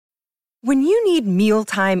When you need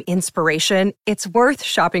mealtime inspiration, it's worth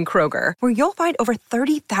shopping Kroger, where you'll find over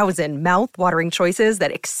 30,000 mouth-watering choices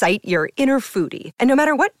that excite your inner foodie. And no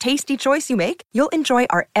matter what tasty choice you make, you'll enjoy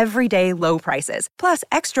our everyday low prices, plus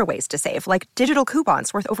extra ways to save, like digital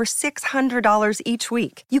coupons worth over $600 each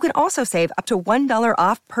week. You can also save up to $1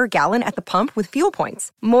 off per gallon at the pump with fuel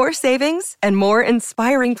points. More savings and more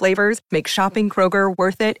inspiring flavors make shopping Kroger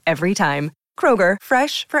worth it every time. Kroger,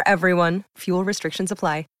 fresh for everyone. Fuel restrictions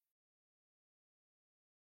apply.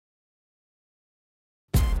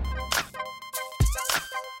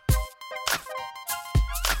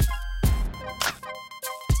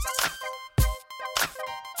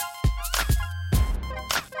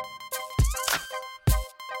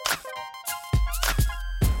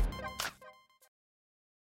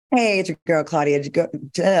 Hey, it's your girl, Claudia.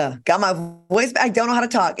 Got my voice back. Don't know how to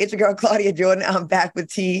talk. It's your girl, Claudia Jordan. I'm back with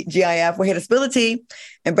TGIF. We're here to spill the tea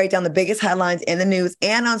and break down the biggest headlines in the news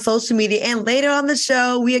and on social media. And later on the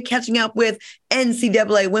show, we are catching up with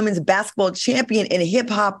NCAA women's basketball champion and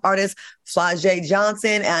hip-hop artist Flau'jae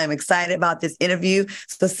Johnson. I'm excited about this interview.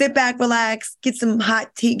 So sit back, relax, get some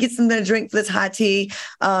hot tea, get something to drink for this hot tea.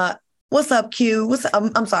 What's up, Q? What's up?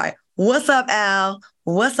 I'm sorry. What's up, Al?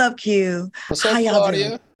 What's up, Q? What's up, Claudia?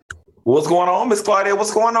 Doing? What's going on, Miss Claudia?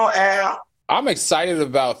 What's going on, Al? I'm excited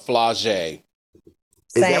about Flau'jae.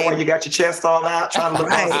 Is that why you got your chest all out, trying to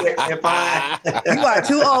look and fine? You are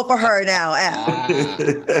too old for her now, Al.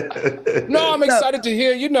 No, I'm excited to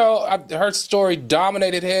hear. Her story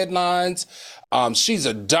dominated headlines. She's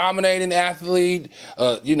a dominating athlete,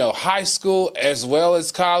 high school as well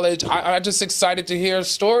as college. I'm just excited to hear her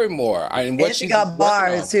story more. And she got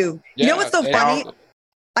bars, too. Yeah, you know what's so funny?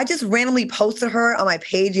 I just randomly posted her on my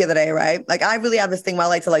page the other day, right? Like, I really have this thing where I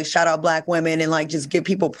like to shout out Black women and just give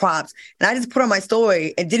people props. And I just put on my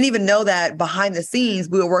story and didn't even know that behind the scenes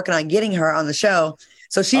we were working on getting her on the show.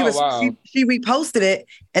 So she she reposted it,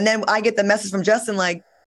 and then I get the message from Justin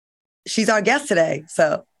she's our guest today.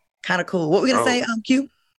 So kind of cool. What were we gonna say, Q?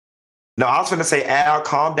 No, I was going to say, Al,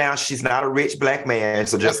 calm down. She's not a rich Black man,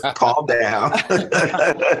 so just calm down.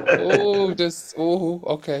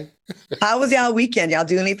 Okay. How was y'all weekend? Y'all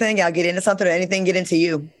do anything? Y'all get into something or anything get into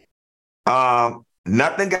you?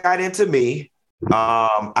 Nothing got into me.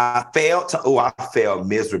 I failed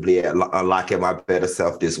miserably at unlocking my better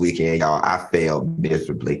self this weekend, y'all. I failed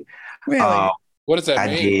miserably. Really? What does that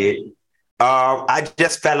mean? I did. I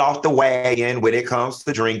just fell off the wagon when it comes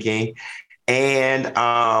to drinking. And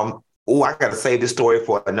I got to save this story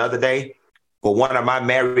for another day. But one of my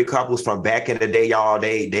married couples from back in the day, y'all,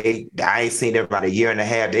 I ain't seen them about a year and a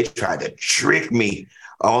half. They tried to trick me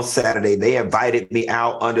on Saturday. They invited me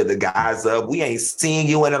out under the guise of, we ain't seen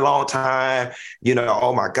you in a long time.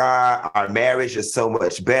 Oh my God, our marriage is so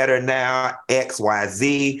much better now, X, Y,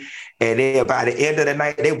 Z. And then by the end of the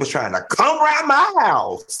night, they was trying to come around my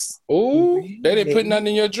house. Ooh, they didn't put nothing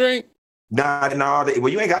in your drink? No. Well,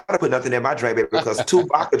 you ain't got to put nothing in my drink, baby, because 2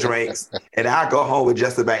 vodka drinks, and I go home with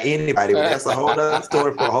just about anybody. But that's a whole other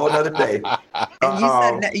story for a whole other day.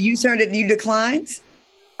 And you said you declined?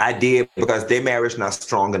 I did, because their marriage not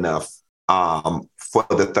strong enough for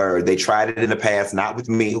the third. They tried it in the past, not with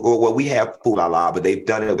me. Well, we have Flau'jae, but they've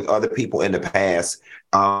done it with other people in the past.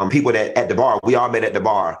 People that at the bar, we all met at the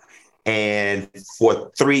bar. And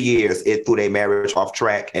for 3 years, it threw their marriage off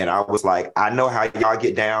track. And I was like, I know how y'all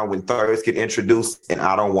get down when thirds get introduced, and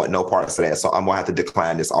I don't want no parts of that. So I'm going to have to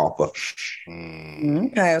decline this offer.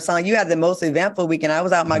 Okay. So you had the most eventful weekend. I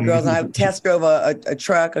was out with my girls, and I test drove a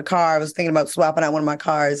truck, a car. I was thinking about swapping out one of my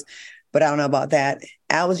cars, but I don't know about that.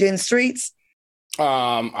 Al, was you in the streets?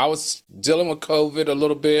 I was dealing with COVID a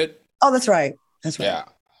little bit. Oh, that's right. Yeah.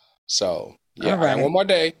 So, yeah, right. One more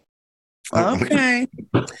day. Okay.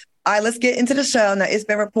 All right, let's get into the show. Now, it's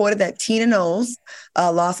been reported that Tina Knowles'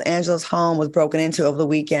 Los Angeles home was broken into over the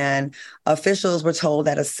weekend. Officials were told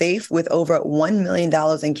that a safe with over $1 million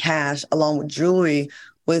in cash, along with jewelry,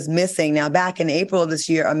 was missing. Now, back in April of this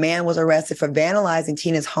year, a man was arrested for vandalizing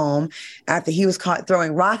Tina's home after he was caught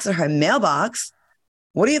throwing rocks at her mailbox.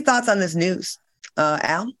 What are your thoughts on this news,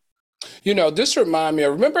 Al? This reminds me, I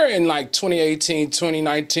remember in 2018,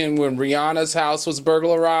 2019, when Rihanna's house was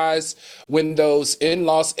burglarized, when those in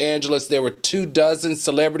Los Angeles, there were 24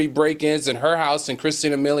 celebrity break-ins in her house, and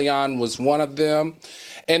Christina Milian was one of them.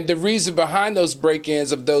 And the reason behind those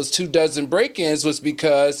break-ins, of those 24 break-ins, was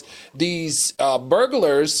because these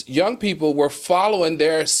burglars, young people, were following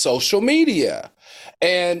their social media.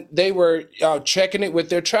 And they were checking it with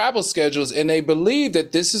their travel schedules, and they believed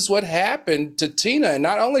that this is what happened to Tina. And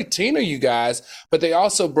not only Tina, you guys, but they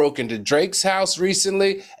also broke into Drake's house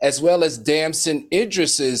recently, as well as Damson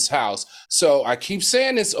Idris's house. So I keep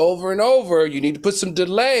saying this over and over. You need to put some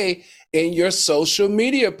delay in your social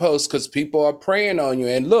media posts because people are preying on you.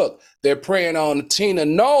 And look, they're preying on Tina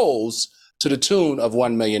Knowles to the tune of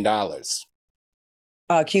 $1 million.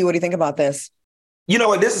 Q, what do you think about this? You know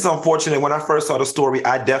what? This is unfortunate. When I first saw the story,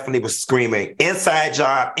 I definitely was screaming, inside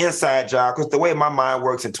job, because the way my mind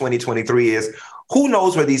works in 2023 is, who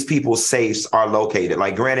knows where these people's safes are located?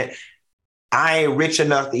 Like, granted, I ain't rich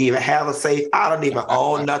enough to even have a safe. I don't even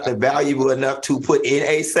own nothing valuable enough to put in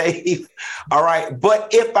a safe. All right.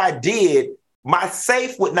 But if I did, my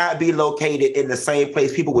safe would not be located in the same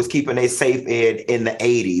place people was keeping their safe in the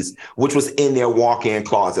 80s, which was in their walk-in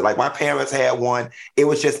closet. Like my parents had one. It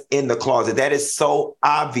was just in the closet. That is so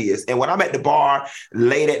obvious. And when I'm at the bar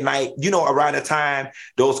late at night, you know, around the time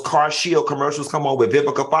those Car Shield commercials come on with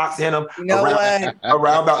Vivica Fox in them, you know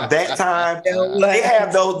around about that time, they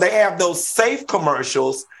have those safe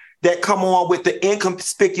commercials that come on with the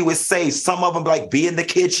inconspicuous safe. Some of them like be in the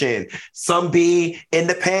kitchen, some be in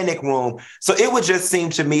the panic room. So it would just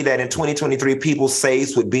seem to me that in 2023, people's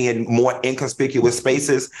safes would be in more inconspicuous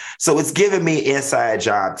spaces. So it's giving me inside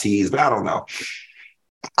job tease, but I don't know.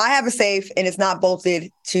 I have a safe and it's not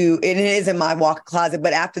bolted to, and it is in my walk-in closet.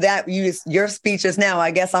 But after that, your speech just now,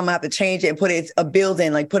 I guess I'm gonna have to change it and put a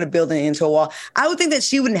building into a wall. I would think that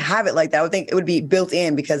she wouldn't have it like that. I would think it would be built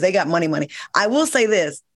in because they got money. I will say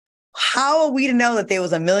this. How are we to know that there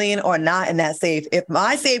was $1 million or not in that safe? If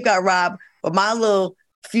my safe got robbed with my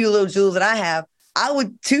few little jewels that I have, I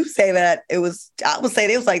would too say that I would say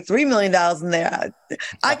there was like $3 million in there.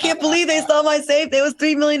 I can't believe they stole my safe. There was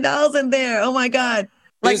 $3 million in there. Oh my God.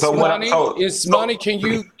 Like it's money. Can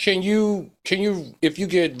you, if you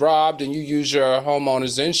get robbed and you use your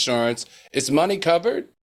homeowner's insurance, is money covered?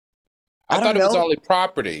 I thought it was only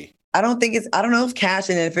property. I don't know if cash,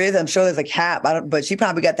 and if it is, I'm sure there's a cap. but she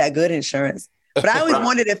probably got that good insurance. But I always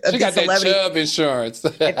wondered if she got that Chubb insurance.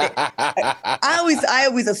 I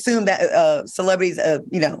always assumed that celebrities, they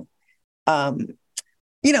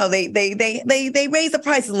raised the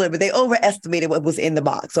prices a little bit. They overestimated what was in the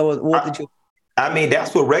box. So what did you? I mean,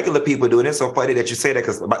 that's what regular people do. And it's so funny that you say that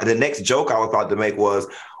because the next joke I was about to make was,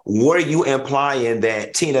 were you implying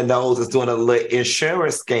that Tina Knowles is doing a little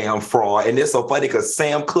insurance scam fraud? And it's so funny because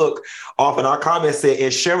Sam Cook off in our comments said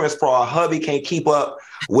insurance fraud, hubby can't keep up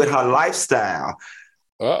with her lifestyle.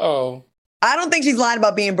 Uh-oh. I don't think she's lying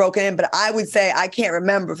about being broken in, but I would say I can't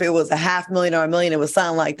remember if it was $500,000 or $1 million. It was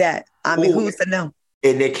something like that. I mean, who's to know?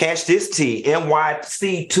 And then catch this T.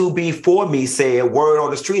 NYC2B4Me said, word on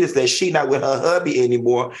the street is that she not with her hubby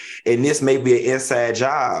anymore, and this may be an inside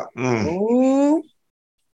job. Ooh.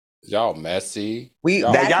 Y'all messy.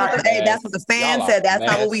 That's what the fans said. That's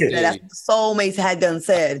not what we said. That's what the soulmates had done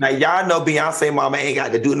said. Now y'all know Beyonce mama ain't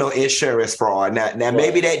got to do no insurance fraud. Now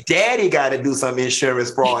maybe that daddy got to do some insurance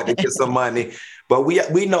fraud to get some money. But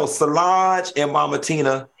we know Solange and Mama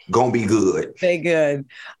Tina gonna be good. They good.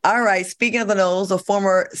 All right. Speaking of the Knowles, a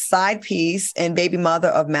former side piece and baby mother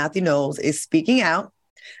of Matthew Knowles is speaking out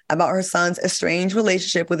about her son's estranged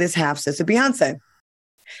relationship with his half-sister, Beyonce.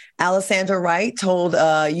 Alessandra Wright told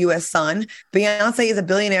U.S. Sun, Beyonce is a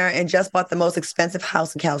billionaire and just bought the most expensive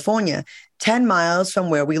house in California, 10 miles from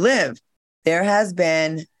where we live. There's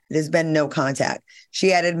been no contact.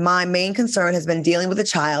 She added, my main concern has been dealing with a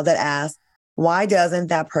child that asked, why doesn't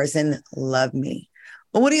that person love me?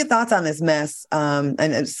 Well, what are your thoughts on this mess? And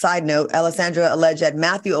a side note, Alessandra alleged that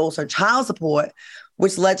Matthew owes her child support,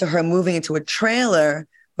 which led to her moving into a trailer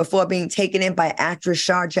before being taken in by actress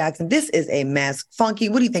Shar Jackson. This is a mess. Funky,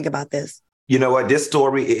 what do you think about this? You know what? This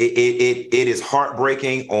story, it is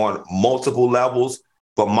heartbreaking on multiple levels.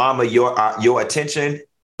 But Mama, your attention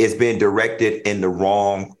is being directed in the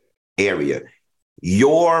wrong area.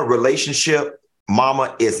 Your relationship,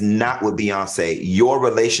 Mama, is not with Beyonce. Your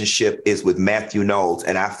relationship is with Matthew Knowles.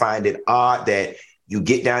 And I find it odd that you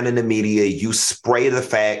get down in the media, you spray the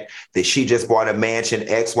fact that she just bought a mansion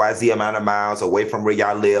XYZ amount of miles away from where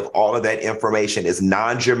y'all live. All of that information is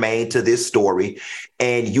non-germane to this story.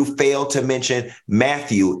 And you fail to mention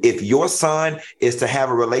Matthew. If your son is to have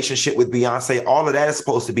a relationship with Beyonce, all of that is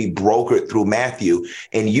supposed to be brokered through Matthew.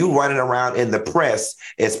 And you running around in the press,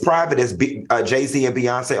 as private as Jay-Z and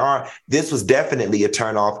Beyonce are, this was definitely a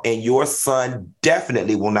turnoff. And your son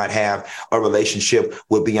definitely will not have a relationship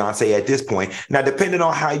with Beyonce at this point. Now, depending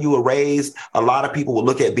on how you were raised, a lot of people will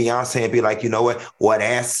look at Beyonce and be like, you know what? Well,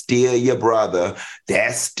 that's still your brother.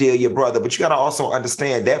 That's still your brother. But you got to also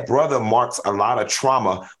understand that brother marks a lot of trauma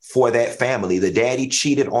for that family. The daddy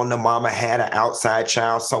cheated on the mama, had an outside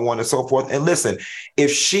child, so on and so forth. And listen,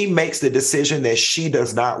 if she makes the decision that she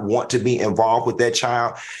does not want to be involved with that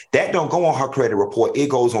child, that don't go on her credit report. It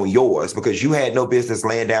goes on yours because you had no business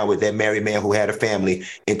laying down with that married man who had a family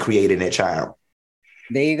and creating that child.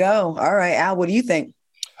 There you go. All right, Al, what do you think?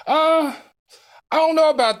 Uh, I don't know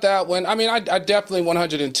about that one. I mean, I definitely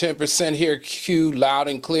 110% hear Q loud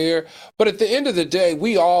and clear. But at the end of the day,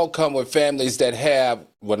 we all come with families that have,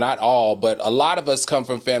 well, not all, but a lot of us come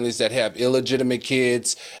from families that have illegitimate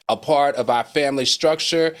kids, a part of our family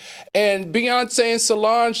structure. And Beyonce and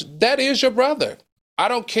Solange, that is your brother. I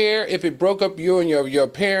don't care if it broke up you and your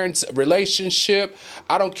parents' relationship.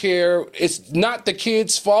 I don't care. It's not the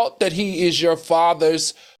kid's fault that he is your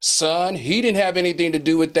father's son. He didn't have anything to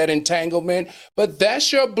do with that entanglement, but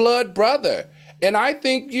that's your blood brother. And I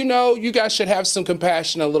think, you guys should have some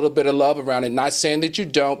compassion, a little bit of love around it. Not saying that you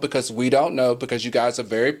don't, because we don't know, because you guys are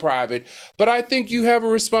very private. But I think you have a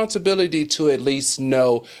responsibility to at least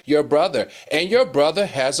know your brother. And your brother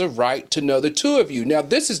has a right to know the two of you. Now,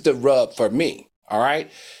 this is the rub for me. All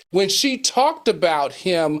right. When she talked about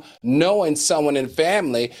him knowing someone in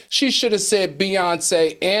family, she should have said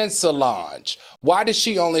Beyonce and Solange. Why did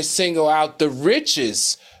she only single out the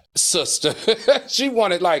richest sister? She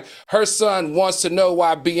wanted, like, her son wants to know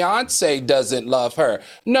why Beyonce doesn't love her.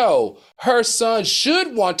 No, her son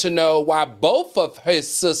should want to know why both of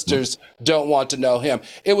his sisters don't want to know him.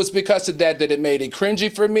 It was because of that it made it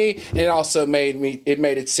cringy for me. And it also made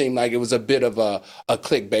it seem like it was a bit of a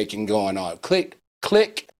clickbaiting going on.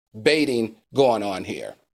 Click baiting going on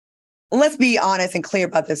here. Let's be honest and clear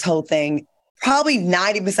about this whole thing. Probably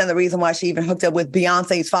 90% of the reason why she even hooked up with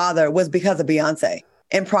Beyonce's father was because of Beyonce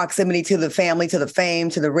and proximity to the family, to the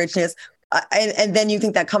fame, to the richness. And then you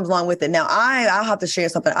think that comes along with it. Now, I'll have to share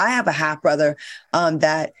something. I have a half brother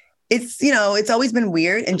that it's always been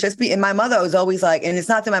weird. And my mother was always like, and it's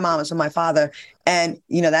not to my mom, it's from my father. And,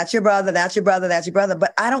 that's your brother, that's your brother, that's your brother.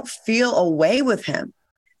 But I don't feel a way with him.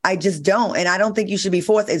 I just don't. And I don't think you should be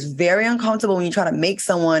forced. It's very uncomfortable when you try to make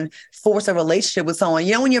someone force a relationship with someone.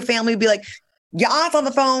 When your family would be like, your aunt's on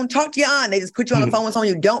the phone, talk to your aunt. They just put you on the phone with someone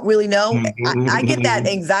you don't really know. I get that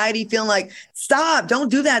anxiety feeling like, stop, don't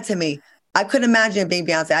do that to me. I couldn't imagine it being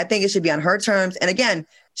Beyonce. I think it should be on her terms. And again,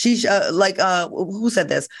 she's who said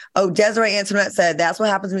this? Oh, Desiree Antoinette said, that's what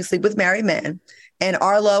happens when you sleep with married men. And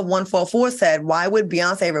Our Love 144 said, why would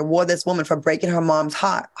Beyonce reward this woman for breaking her mom's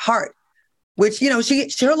heart? Which,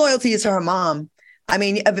 her loyalty is to her mom. I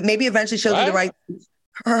mean, maybe eventually she'll do the right.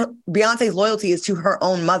 Beyonce's loyalty is to her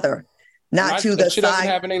own mother, not to the side. She doesn't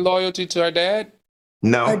have any loyalty to her dad?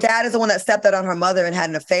 No. Her dad is the one that stepped out on her mother and had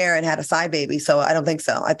an affair and had a side baby. So I don't think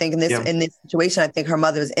so. I think in this situation, I think her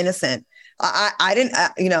mother is innocent. I didn't,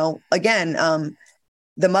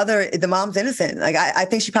 the mom's innocent. Like, I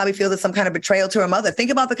think she probably feels it's some kind of betrayal to her mother.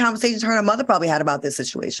 Think about the conversations her and her mother probably had about this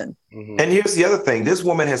situation. Mm-hmm. And here's the other thing. This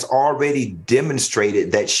woman has already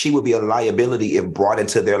demonstrated that she would be a liability if brought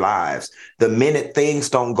into their lives. The minute things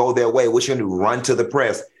don't go their way, what you're going to run to the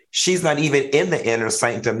press. She's not even in the inner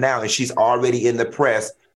sanctum now, and she's already in the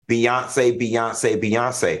press. Beyonce, Beyonce,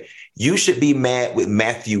 Beyonce. You should be mad with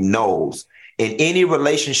Matthew Knowles. In any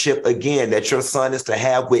relationship, again, that your son is to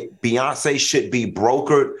have with Beyonce should be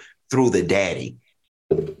brokered through the daddy.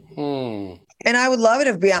 And I would love it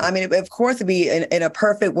if Beyonce, I mean, of course, it'd be in a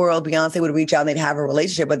perfect world, Beyonce would reach out and they'd have a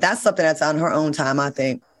relationship, but that's something that's on her own time, I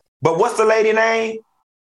think. But what's the lady name?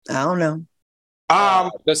 I don't know.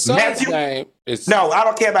 The son's name is... No, I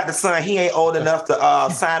don't care about the son. He ain't old enough to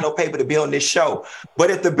sign no paper to be on this show.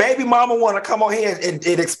 But if the baby mama want to come on here and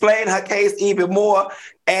explain her case even more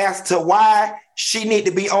as to why she need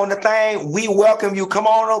to be on the thing, we welcome you. Come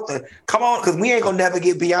on, because we ain't gonna never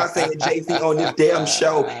get Beyonce and Jay-Z on this damn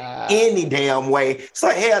show any damn way. So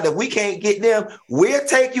hell, if we can't get them, we'll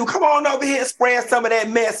take you. Come on over here and spread some of that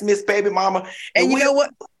mess, Miss Baby Mama. And you know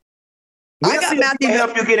what? I got Matthew to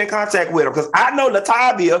help you get in contact with her, because I know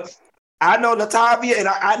Latavia, and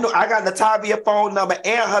I know I got Latavia phone number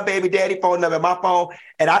and her baby daddy phone number in my phone,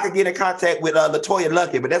 and I can get in contact with LaToya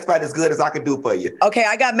Luckett, but that's about as good as I can do for you. Okay,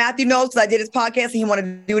 I got Matthew Knowles because I did his podcast and he wanted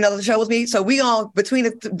to do another show with me. So we gonna, between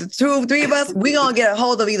the three of us, we gonna get a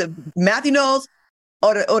hold of either Matthew Knowles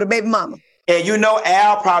or the baby mama. And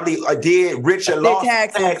Al probably did Richard Lost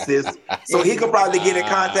taxes, so he could probably get in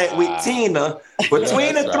contact with Tina.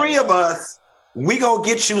 Between the three of us, we gonna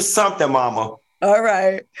get you something, mama. All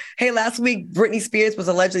right. Hey, last week, Britney Spears was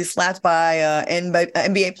allegedly slapped by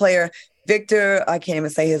NBA player Victor. I can't even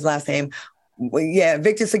say his last name. Yeah,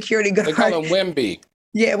 Victor Security Guard. They call him Wimby.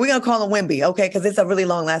 Yeah, we're going to call him Wimby, okay, because it's a really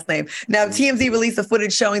long last name. Now, TMZ released the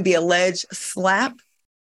footage showing the alleged slap.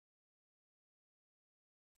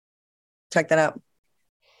 Check that out.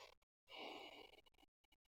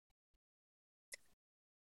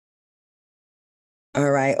 All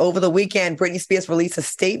right. Over the weekend, Britney Spears released a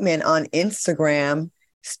statement on Instagram.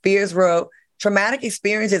 Spears wrote, Traumatic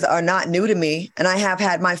experiences are not new to me, and I have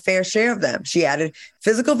had my fair share of them. She added,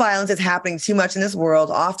 physical violence is happening too much in this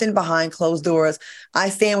world, often behind closed doors. I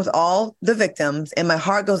stand with all the victims, and my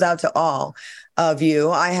heart goes out to all of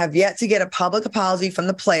you. I have yet to get a public apology from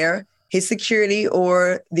the player, his security,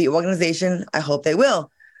 or the organization. I hope they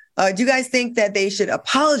will. Do you guys think that they should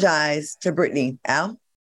apologize to Britney, Al?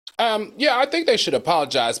 Yeah, I think they should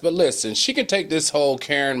apologize. But listen, she can take this whole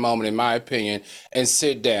Karen moment, in my opinion, and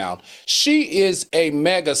sit down. She is a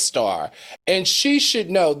mega star, and she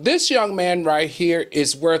should know this young man right here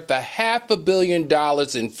is worth $500 million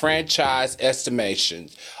in franchise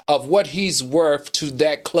estimations of what he's worth to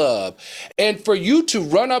that club. And for you to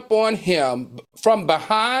run up on him from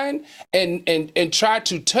behind and try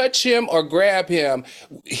to touch him or grab him,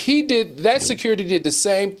 that security did the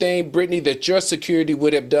same thing, Britney, that your security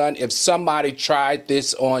would have done if somebody tried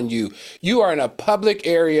this on you. You are in a public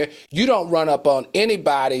area. You don't run up on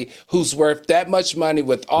anybody who's worth that much money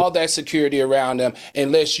with all that security around them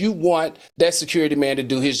unless you want that security man to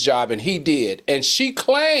do his job, and he did. And she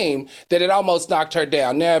claimed that it almost knocked her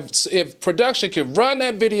down. Now, if production can run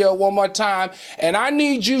that video one more time, and I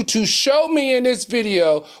need you to show me in this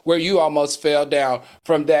video where you almost fell down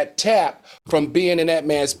from that tap from being in that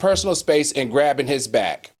man's personal space and grabbing his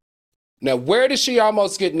back. Now, where did she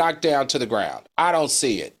almost get knocked down to the ground? I don't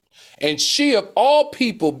see it. And she, of all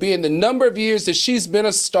people, being the number of years that she's been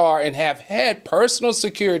a star and have had personal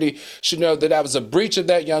security, should know that that was a breach of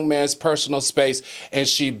that young man's personal space, and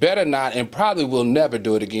she better not and probably will never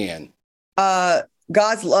do it again.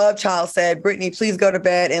 God's love child said, Britney, please go to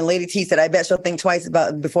bed. And Lady T said, I bet she'll think twice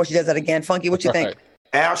about before she does that again. Funky, what you think?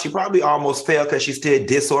 Al, she probably almost fell because she's still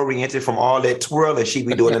disoriented from all that twirling she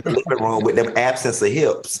be doing in the living room with them absence of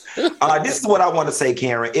hips. This is what I want to say,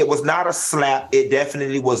 Karen. It was not a slap. It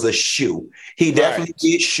definitely was a shoe. He definitely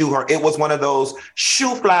did shoe her. It was one of those,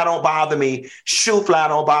 shoe fly don't bother me. Shoe fly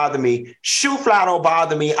don't bother me. Shoe fly don't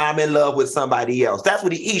bother me. I'm in love with somebody else. That's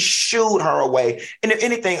what he shooed her away. And if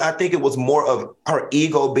anything, I think it was more of her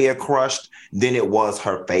ego being crushed than it was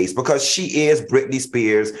her face, because she is Britney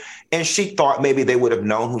Spears. And she thought maybe they would have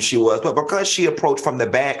known who she was. But because she approached from the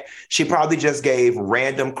back, she probably just gave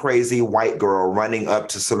random crazy white girl running up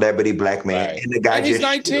to celebrity black man. Right. And the guy and he's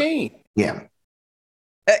 19. Yeah.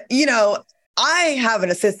 I have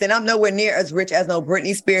an assistant. I'm nowhere near as rich as no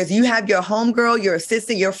Britney Spears. You have your homegirl, your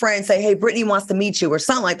assistant, your friend say, hey, Britney wants to meet you or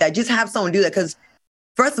something like that. Just have someone do that. Because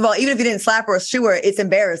first of all, even if you didn't slap her or shoe her, it's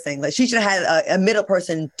embarrassing. Like she should have had a middle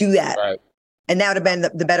person do that. Right. And that would have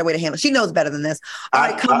been the better way to handle it. She knows better than this. All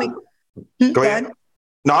right, coming. Go ahead.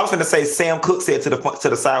 No, I was going to say Sam Cooke said to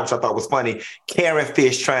the side, which I thought was funny, Karen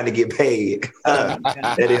Fish trying to get paid.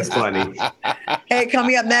 That is funny. Hey,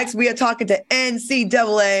 coming up next, we are talking to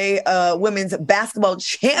NCAA women's basketball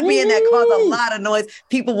champion. That caused a lot of noise.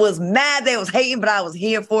 People was mad. They was hating, but I was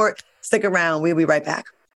here for it. Stick around. We'll be right back.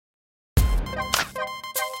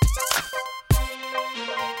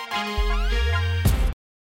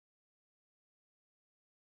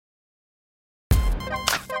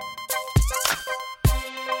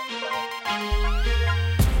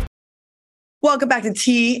 Welcome back to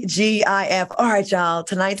TGIF. All right, y'all.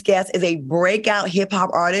 Tonight's guest is a breakout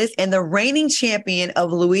hip-hop artist and the reigning champion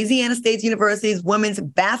of Louisiana State University's women's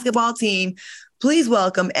basketball team. Please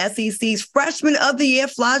welcome SEC's Freshman of the Year,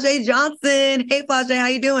 Flau'jae Johnson. Hey, Flau'jae, how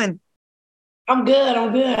you doing? I'm good.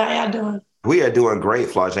 How y'all doing? We are doing great,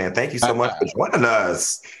 Flau'jae, and thank you so much for joining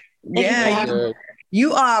us. Yeah,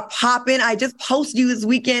 you are popping. I just posted you this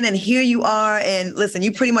weekend, and here you are. And listen,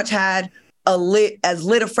 you pretty much had as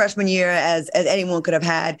lit a freshman year as anyone could have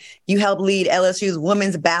had. You helped lead LSU's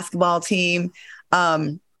women's basketball team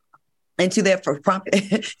into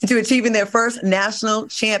achieving their first national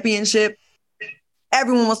championship.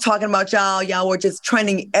 Everyone was talking about y'all. Y'all were just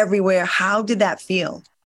trending everywhere. How did that feel?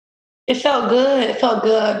 It felt good. It felt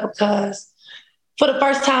good because for the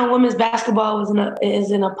first time, women's basketball is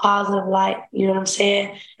in a positive light. You know what I'm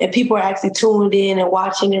saying? And people are actually tuned in and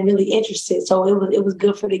watching and really interested. So it was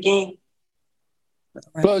good for the game.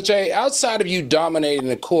 Flau'jae, outside of you dominating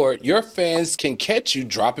the court, your fans can catch you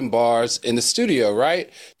dropping bars in the studio, right?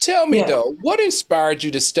 Tell me, though, what inspired you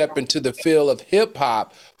to step into the field of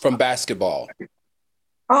hip-hop from basketball?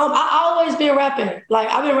 I always been rapping. Like,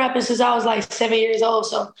 I've been rapping since I was like 7 years old.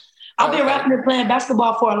 So I've been rapping and playing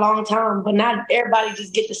basketball for a long time, but not everybody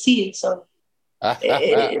just get to see it. So weren't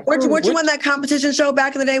you on that competition show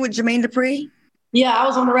back in the day with Jermaine Dupri? Yeah, I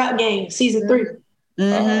was on the Rap Game, season 3.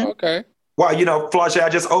 Mm-hmm. Okay. Well, Flau'jae, I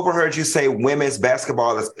just overheard you say women's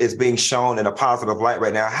basketball is being shown in a positive light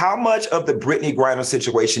right now. How much of the Britney Griner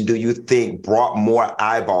situation do you think brought more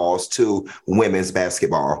eyeballs to women's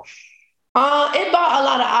basketball? It brought a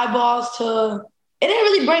lot of eyeballs to. It didn't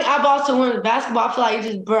really bring eyeballs to women's basketball. I feel like it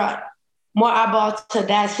just brought more eyeballs to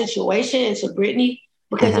that situation and to Britney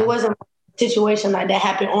because it wasn't a situation like that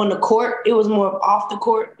happened on the court. It was more off the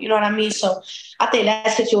court. You know what I mean? So I think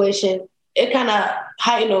that situation, it kind of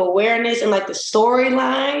heightened awareness and like the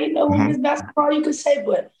storyline of women's basketball, you could say.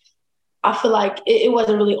 But I feel like it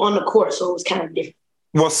wasn't really on the court, so it was kind of different.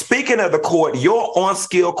 Well, speaking of the court, your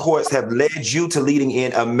on-skill courts have led you to leading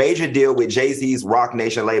in a major deal with Jay-Z's Roc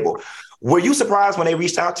Nation label. Were you surprised when they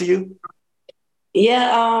reached out to you?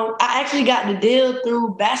 Yeah, I actually got the deal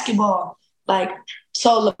through basketball. Like,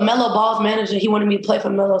 so LaMelo Ball's manager, he wanted me to play for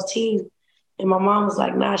Melo's team. And my mom was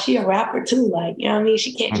like, nah, she a rapper too. Like, you know what I mean?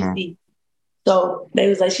 She can't just be. So they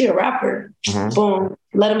was like, she a rapper. Boom.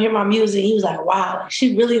 Let him hear my music. He was like, wow, like,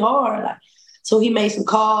 she's really hard. Like, so he made some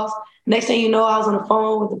calls. Next thing you know, I was on the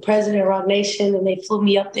phone with the president of Roc Nation and they flew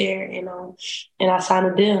me up there and I signed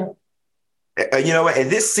a deal. You know what?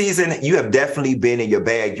 And this season, you have definitely been in your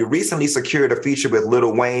bag. You recently secured a feature with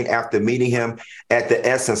Lil Wayne after meeting him at the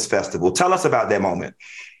Essence Festival. Tell us about that moment.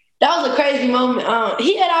 That was a crazy moment.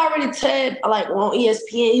 He had already said, like, on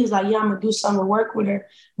ESPN, he was like, yeah, I'm going to do something to work with her.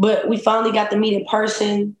 But we finally got to meet in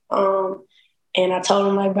person. And I told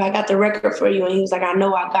him, like, bro, I got the record for you. And he was like, I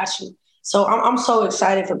know I got you. So I'm so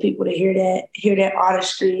excited for people to hear that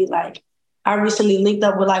artistry. Like, I recently linked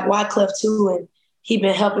up with, like, Wyclef, too, and he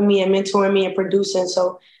been helping me and mentoring me and producing.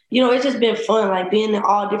 So, you know, it's just been fun, like, being in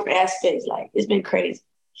all different aspects. Like, it's been crazy.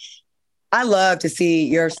 I love to see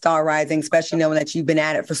your star rising, especially knowing that you've been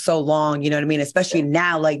at it for so long. You know what I mean? Especially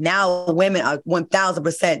now, like now women are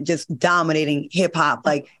 1000% just dominating hip hop.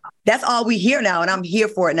 Like that's all we hear now. And I'm here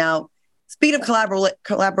for it now. Speaking of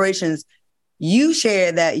collaborations, you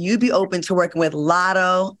shared that you'd be open to working with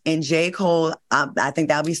Lotto and J. Cole. I think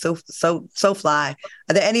that would be so fly.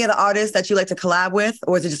 Are there any other artists that you like to collab with?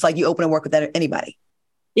 Or is it just like you open to work with anybody?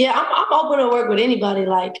 Yeah, I'm open to work with anybody.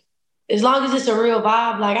 Like, as long as it's a real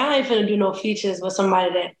vibe, like I ain't finna do no features with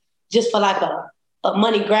somebody that just for like a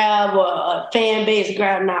money grab or a fan base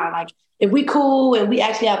grab. Now, like if we cool and we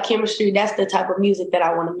actually have chemistry, that's the type of music that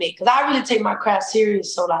I want to make. Cause I really take my craft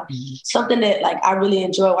serious. So like something that like I really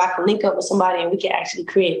enjoy where I can link up with somebody and we can actually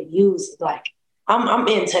create music. Like I'm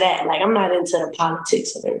into that. Like I'm not into the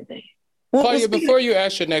politics of everything. Flau'jae, before you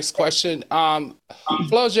ask your next question,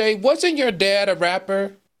 Flau'jae, wasn't your dad a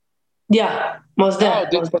rapper? Yeah, most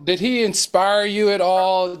definitely. Did he inspire you at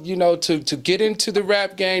all, you know, to get into the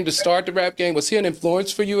rap game, to start the rap game? Was he an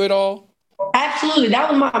influence for you at all? Absolutely.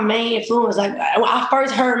 That was my main influence. Like when I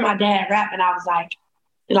first heard my dad rap and I was like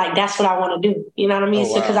that's what I want to do. You know what I mean? Oh,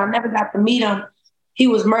 wow. So because I never got to meet him. He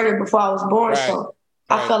was murdered before I was born. Right. So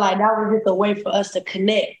I felt like that was just a way for us to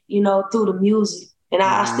connect, you know, through the music. And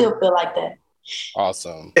I still feel like that.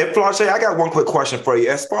 Awesome. And Flau'jae, I got one quick question for you.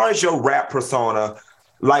 As far as your rap persona,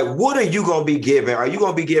 like, what are you going to be giving? Are you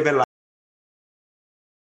going to be giving,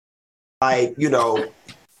 like you know,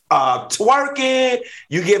 twerking?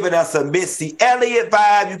 You giving us a Missy Elliott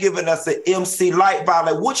vibe? You giving us an MC Light vibe?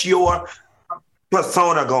 Like, what's your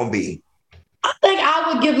persona going to be? I think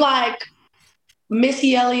I would give, like,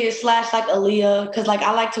 Missy Elliott / like Aaliyah, because, like,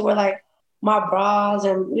 I like to wear, like, my bras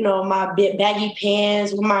and, you know, my baggy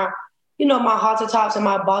pants with my, you know, my halter tops and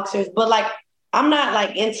my boxers. But, like, I'm not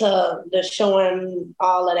like into the showing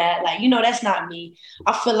all of that. Like, you know, that's not me.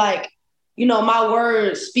 I feel like, you know, my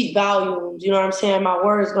words speak volumes. You know what I'm saying? My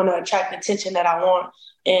words going to attract the attention that I want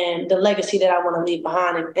and the legacy that I want to leave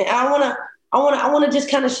behind. And I want to just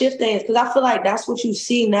kind of shift things because I feel like that's what you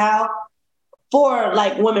see now for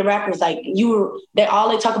like women rappers. Like all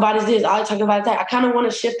they talk about is this, all they talk about is that. I kind of want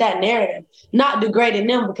to shift that narrative, not degrading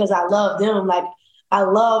them because I love them. Like, I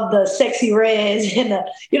love the Sexy Reds and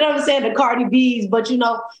you know what I'm saying, the Cardi B's, but you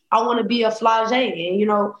know, I want to be a Flau'jae, and you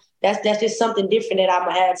know, that's just something different that I'm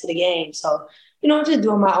gonna add to the game. So, you know, I'm just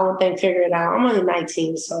doing my own thing, figure it out. I'm only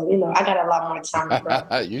 19, so you know, I got a lot more time,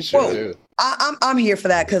 bro. You sure do. I'm here for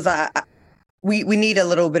that because we need a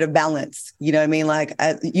little bit of balance. You know what I mean? Like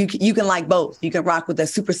you can like both. You can rock with the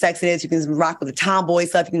super sexiness. You can rock with the tomboy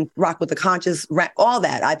stuff. You can rock with the conscious rap, all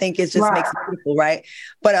that. I think it just makes it beautiful, right?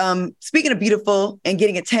 But speaking of beautiful and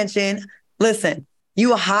getting attention, listen,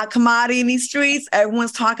 you a hot commodity in these streets.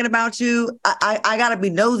 Everyone's talking about you. I gotta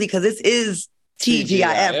be nosy because this is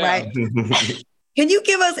TGIF, right? Can you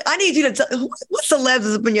give us? I need you to tell what celebs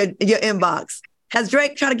is up in your inbox. Has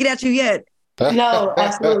Drake tried to get at you yet? No,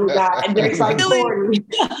 absolutely not. And Drake's like 40.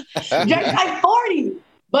 Drake's like 40.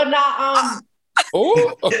 But not I'm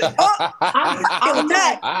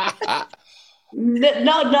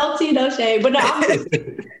no tea, no shade. But no,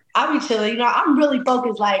 I'll be chilling. You know, I'm really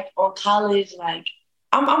focused like on college, like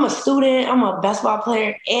I'm a student, I'm a basketball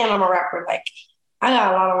player, and I'm a rapper. Like, I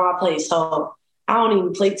got a lot on my plate, so I don't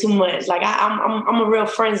even play too much. Like, I'm a real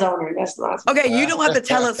friend zoner. That's not Okay, you don't have to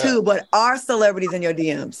tell us who, but are celebrities in your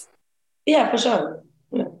DMs? Yeah, for sure.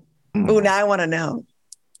 Yeah. Oh, now I want to know.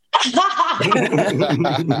 You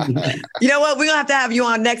know what? We're gonna have to have you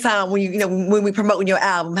on next time when when we promote your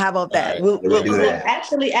album. How about that? Right. We'll do that.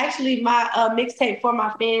 Actually, my mixtape for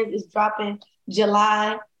my fans is dropping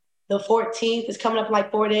July the 14th. It's coming up in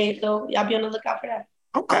like 4 days, so y'all be on the lookout for that.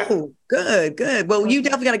 Okay. Oh, good. Well, you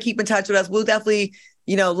definitely got to keep in touch with us. We'll definitely,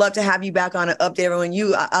 love to have you back on and update everyone.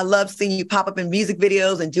 I love seeing you pop up in music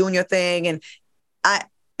videos and doing your thing. And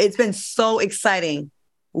it's been so exciting,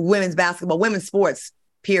 women's basketball, women's sports,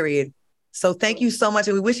 period. So thank you so much,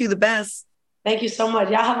 and we wish you the best. Thank you so much.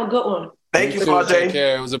 Y'all have a good one. Thank you, Flau'jae. Take Flau'jae.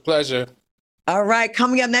 care. It was a pleasure. All right,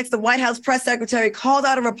 coming up next, the White House press secretary called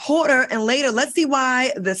out a reporter, and later, let's see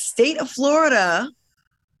why the state of Florida.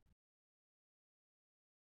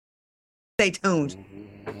 Stay tuned.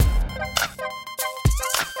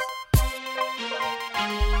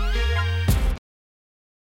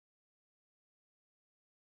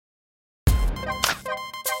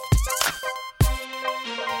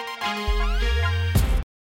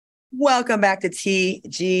 Welcome back to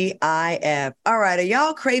TGIF. All right, are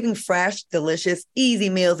y'all craving fresh, delicious, easy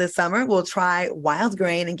meals this summer? We'll try Wild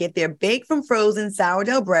Grain and get their baked from frozen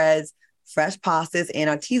sourdough breads, fresh pastas, and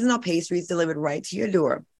artisanal pastries delivered right to your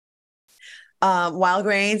door. Wild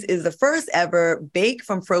Grains is the first ever bake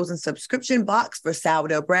from frozen subscription box for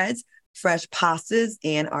sourdough breads, fresh pastas,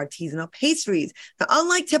 and artisanal pastries. Now,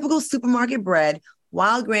 unlike typical supermarket bread,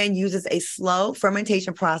 Wild Grain uses a slow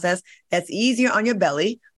fermentation process that's easier on your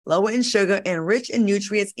belly, lower in sugar, and rich in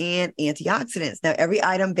nutrients and antioxidants. Now, every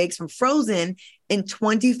item bakes from frozen in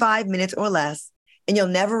 25 minutes or less, and you'll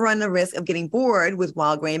never run the risk of getting bored with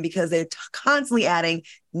Wild Grain because they're constantly adding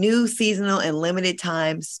new seasonal and limited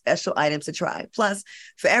time special items to try. Plus,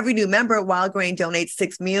 for every new member, Wild Grain donates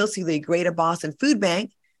 6 meals to the Greater Boston Food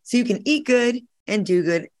Bank, so you can eat good and do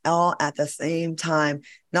good all at the same time.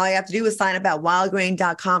 Now all you have to do is sign up at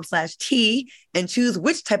wildgrain.com/T and choose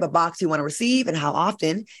which type of box you want to receive and how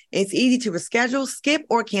often. It's easy to reschedule, skip,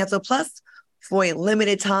 or cancel. Plus, for a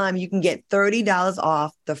limited time, you can get $30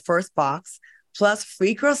 off the first box, plus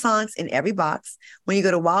free croissants in every box when you go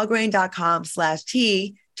to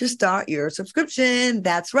wildgrain.com/T to start your subscription.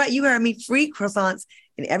 That's right. You heard me. Free croissants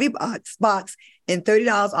in every box and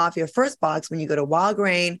 $30 off your first box when you go to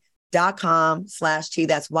wildgrain.com/T.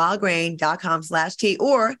 That's wildgrain.com/T.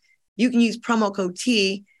 Or you can use promo code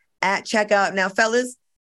T at checkout. Now, fellas,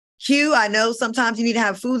 Q, I know sometimes you need to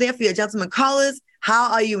have food there for your gentlemen callers.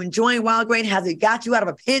 How are you enjoying Wild Grain? Has it got you out of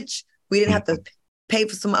a pinch? We didn't have to pay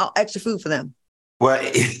for some extra food for them. Well,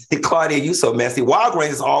 Claudia, you so messy. Wild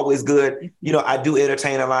Grain is always good. I do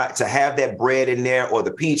entertain a lot. To have that bread in there, or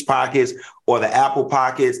the peach pockets, or the apple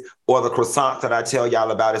pockets, or the croissants that I tell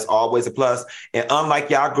y'all about is always a plus. And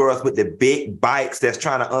unlike y'all girls with the big bikes that's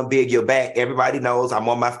trying to unbig your back, everybody knows I'm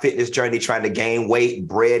on my fitness journey trying to gain weight.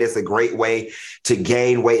 Bread is a great way to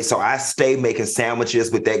gain weight. So I stay making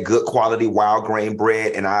sandwiches with that good quality Wild Grain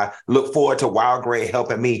bread. And I look forward to Wild Grain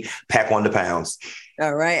helping me pack on the pounds.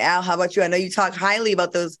 All right, Al, how about you? I know you talk highly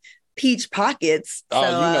about those peach pockets.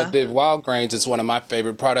 Oh, the Wild Grains is one of my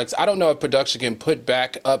favorite products. I don't know if production can put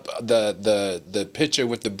back up the picture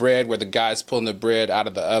with the bread where the guy's pulling the bread out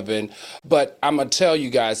of the oven. But I'm going to tell you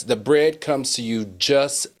guys, the bread comes to you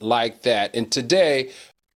just like that. And today,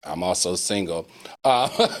 I'm also single.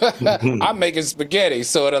 I'm making spaghetti,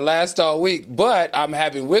 so it'll last all week. But I'm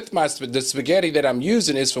having with the spaghetti that I'm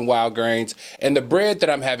using is from Wild Grains, and the bread that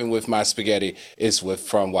I'm having with my spaghetti is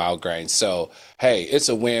from Wild Grains. So, hey, it's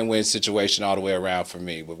a win-win situation all the way around for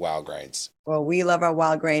me with Wild Grains. Well, we love our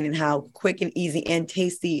Wild Grain and how quick and easy and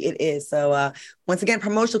tasty it is. So, once again,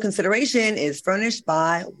 promotional consideration is furnished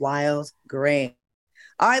by Wild Grain.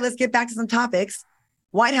 All right, let's get back to some topics.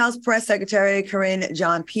 White House Press Secretary Karine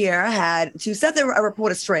Jean-Pierre had to set a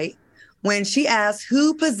reporter straight when she asked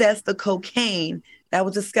who possessed the cocaine that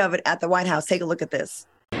was discovered at the White House. Take a look at this.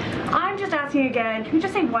 I'm just asking again, can we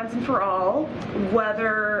just say once and for all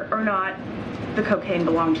whether or not the cocaine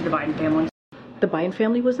belonged to the Biden family? The Biden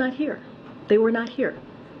family was not here. They were not here.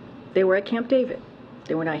 They were at Camp David.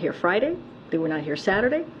 They were not here Friday. They were not here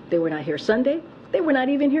Saturday. They were not here Sunday. They were not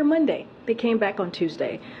even here Monday. They came back on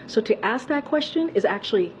Tuesday. So to ask that question is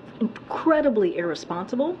actually incredibly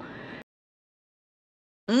irresponsible.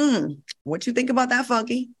 What you think about that,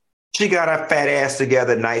 Funky? She got her fat ass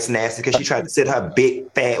together, nice, nasty, because she tried to sit her big,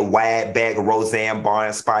 fat, wide bag of Roseanne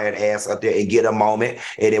Barr-inspired ass up there and get a moment.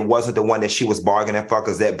 And it wasn't the one that she was bargaining for,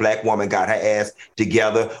 because that black woman got her ass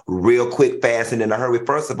together real quick, fast, and in a hurry.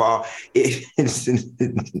 First of all,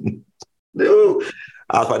 dude,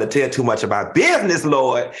 I was about to tell too much about business,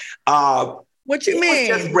 Lord. What you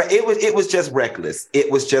mean? It was just reckless.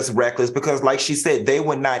 It was just reckless because, like she said, they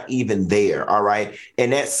were not even there. All right.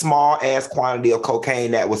 And that small ass quantity of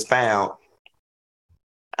cocaine that was found,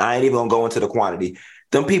 I ain't even gonna go into the quantity.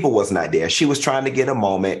 Them people was not there. She was trying to get a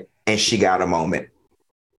moment, and she got a moment.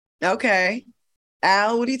 Okay.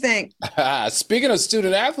 Al, what do you think? Speaking of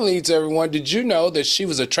student athletes, everyone, did you know that she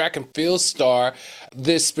was a track and field star?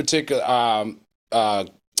 This particular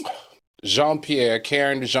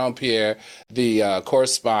Karen Jean-Pierre, the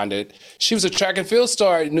correspondent. She was a track and field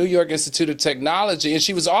star at New York Institute of Technology, and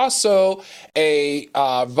she was also a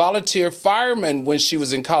volunteer fireman when she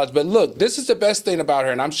was in college. But look, this is the best thing about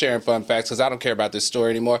her, and I'm sharing fun facts because I don't care about this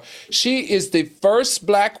story anymore. She is the first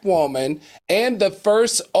Black woman and the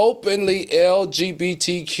first openly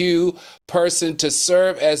LGBTQ person to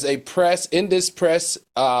serve as a press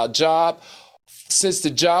job since the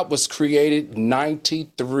job was created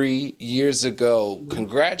 93 years ago.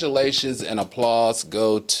 Congratulations and applause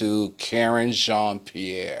go to Karen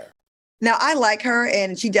Jean-Pierre. Now, I like her,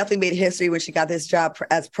 and she definitely made history when she got this job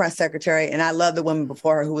as press secretary. And I love the woman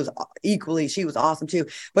before her who was she was awesome too.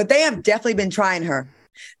 But they have definitely been trying her.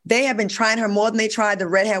 They have been trying her more than they tried the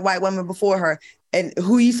redhead white woman before her, and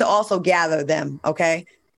who used to also gather them, okay?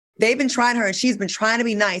 They've been trying her, and she's been trying to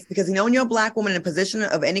be nice because, you know, when you're a Black woman in a position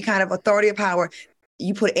of any kind of authority or power,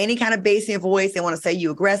 you put any kind of bass in your voice, they want to say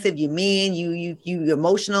you aggressive, you mean, you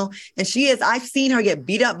emotional. And she is, I've seen her get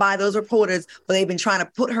beat up by those reporters where they've been trying to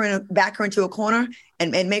put her back her into a corner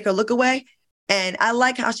and make her look away. And I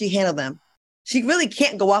like how she handled them. She really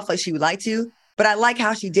can't go off like she would like to, but I like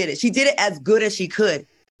how she did it. She did it as good as she could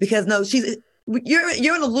because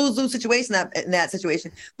you're in a lose-lose situation in that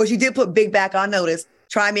situation, but she did put Big Back on notice.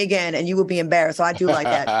 Try me again and you will be embarrassed. So I do like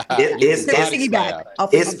that.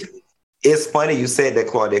 It's funny you said that,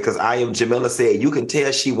 Claudia, because Jamila said you can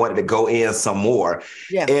tell she wanted to go in some more.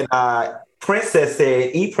 Yeah. And Princess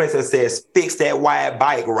says, fix that wide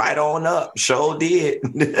bike right on up. Sure did.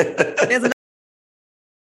 There's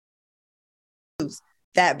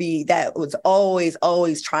that was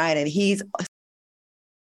always trying, and he's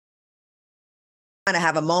trying to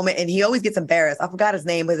have a moment, and he always gets embarrassed. I forgot his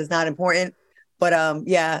name, but it's not important. But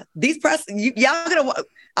yeah, these press, y'all gonna.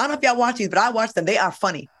 I don't know if y'all watch these, but I watch them. They are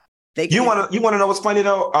funny. You want to know what's funny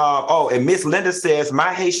though? And Miss Linda says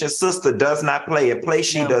my Haitian sister does not play and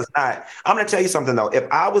she does not. I'm gonna tell you something though. If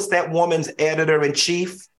I was that woman's editor in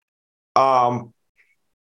chief, Karen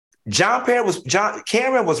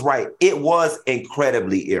was right. It was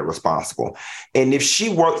incredibly irresponsible. And if she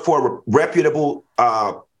worked for a reputable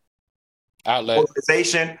outlet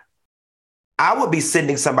organization, I would be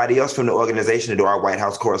sending somebody else from the organization to do our White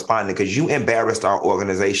House correspondent because you embarrassed our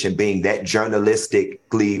organization being that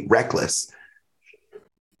journalistically reckless.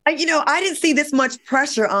 You know, I didn't see this much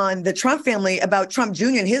pressure on the Trump family about Trump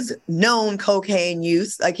Jr. and his known cocaine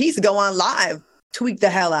use. Like he used to go on live, tweak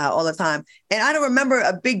the hell out all the time. And I don't remember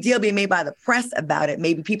a big deal being made by the press about it,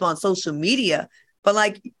 maybe people on social media. But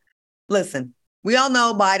like, listen, we all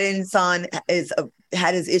know Biden's son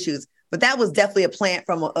had his issues. But that was definitely a plant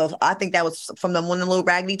I think that was from one of the little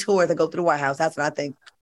raggedy tours that go through the White House. That's what I think.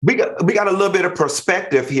 We got a little bit of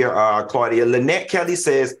perspective here, Claudia. Lynette Kelly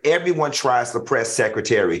says everyone tries the press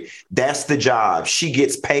secretary. That's the job. She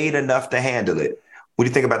gets paid enough to handle it. What do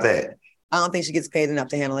you think about that? I don't think she gets paid enough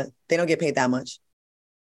to handle it. They don't get paid that much.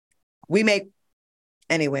 We make,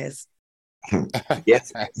 anyways.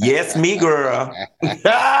 Yes, me girl.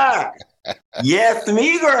 Yes,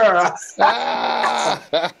 me girl.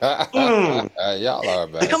 Y'all are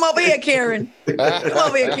bad. Come over here, Karen. Come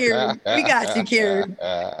over here, Karen. We got you, Karen.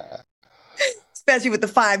 Especially with the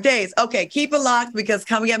 5 days. Okay, keep it locked because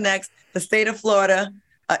coming up next, the state of Florida.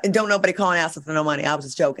 Don't nobody calling out for no money. I was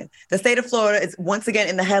just joking. The state of Florida is once again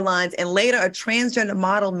in the headlines, and later a transgender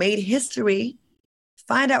model made history.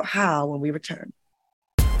 Find out how when we return.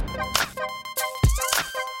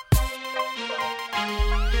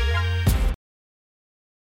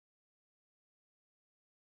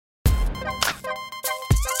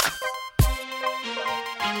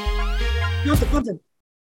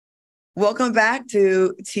 Welcome back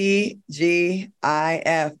to TGIF.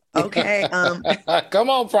 Okay. Come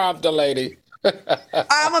on, prompter lady.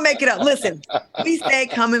 I'm gonna make it up. Listen, we stay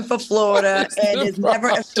coming for Florida, and there's never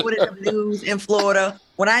a shortage of news in Florida.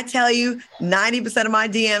 When I tell you 90% of my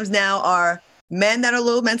DMs now are men that are a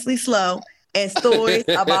little mentally slow and stories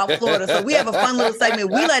about Florida. So we have a fun little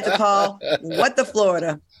segment we like to call What the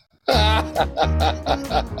Florida.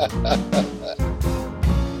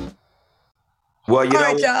 Well, you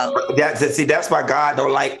All know, right, that's why God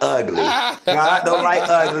don't like ugly. God don't like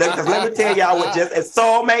ugly. Because let me tell y'all what just as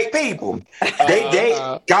soulmate people.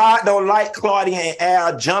 God don't like Claudia and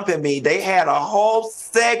Al jumping me. They had a whole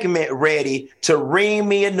segment ready to ring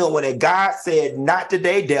me a new one. And God said, not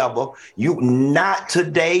today, devil. You not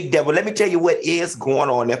today, devil. Let me tell you what is going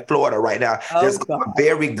on in Florida right now. That's going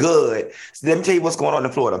very good. So let me tell you what's going on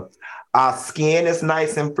in Florida. Our skin is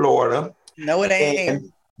nice in Florida. No, it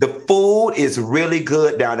ain't. The food is really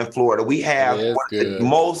good down in Florida. We have one of the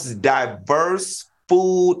most diverse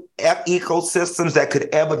food ecosystems that could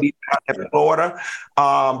ever be found in Florida.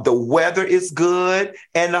 The weather is good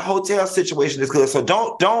and the hotel situation is good. So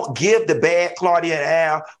don't give the bad Claudia and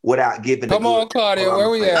Al without giving the good. Come on, Claudia, where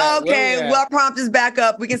we at? Okay, well, prompt is back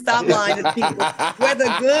up. We can stop lying to people. Whether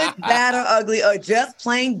good, bad, or ugly, or just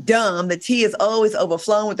plain dumb, the tea is always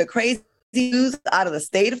overflowing with the crazy news out of the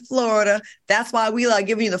state of Florida. That's why we like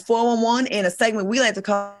giving you the 411 in a segment we like to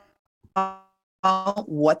call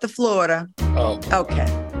What the Florida. Oh. Okay.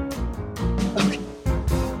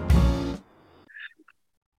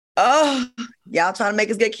 Oh, y'all trying to make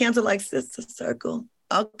us get canceled like Sister Circle.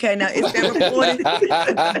 Okay, now it's been reported.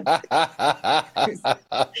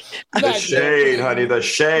 The shade, honey, the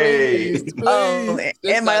shade. Please.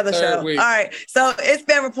 And my other show. Week. All right, so it's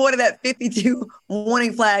been reported that 52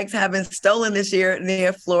 warning flags have been stolen this year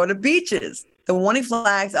near Florida beaches. The warning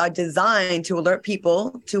flags are designed to alert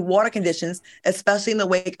people to water conditions, especially in the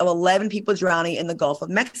wake of 11 people drowning in the Gulf of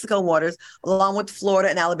Mexico waters, along with Florida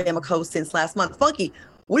and Alabama coast since last month. Funky,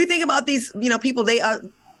 what do you think about these, people?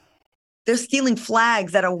 They're stealing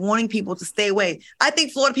flags that are warning people to stay away. I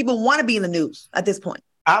think Florida people want to be in the news at this point.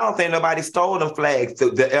 I don't think nobody stole them flags.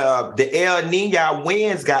 The El Nino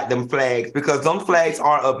winds got them flags because them flags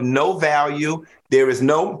are of no value. There is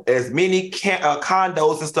no as many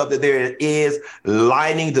condos and stuff that there is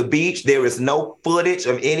lining the beach. There is no footage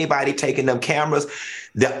of anybody taking them cameras.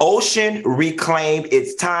 The ocean reclaimed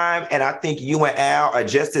its time, and I think you and Al are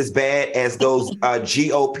just as bad as those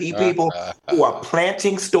GOP people who are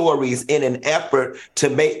planting stories in an effort to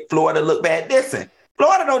make Florida look bad. Listen,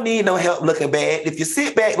 Florida don't need no help looking bad. If you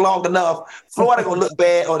sit back long enough, Florida gonna look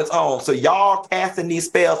bad on its own. So y'all casting these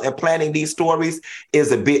spells and planting these stories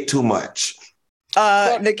is a bit too much.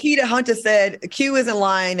 Nikita Hunter said, Q isn't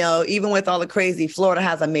lying, though. Even with all the crazy, Florida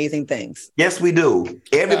has amazing things. Yes, we do.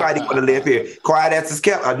 Everybody want to live here. Quiet as is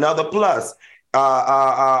kept. Another plus.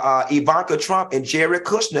 Ivanka Trump and Jared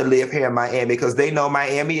Kushner live here in Miami because they know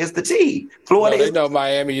Miami is the tea. Florida, they know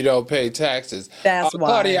Miami. You don't pay taxes. That's why.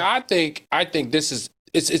 Claudia, I think this is.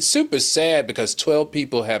 It's super sad because 12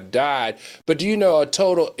 people have died, but do you know a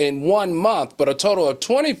total in 1 month, but a total of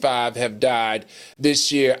 25 have died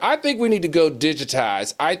this year. I think we need to go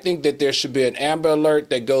digitize. I think that there should be an Amber Alert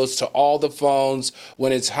that goes to all the phones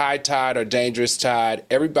when it's high tide or dangerous tide.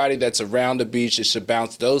 Everybody that's around the beach, it should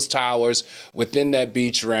bounce those towers within that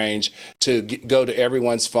beach range to go to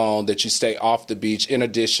everyone's phone that you stay off the beach in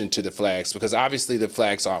addition to the flags, because obviously the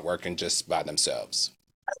flags aren't working just by themselves.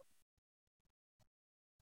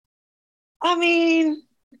 I mean,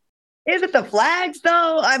 is it the flags,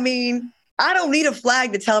 though? I mean, I don't need a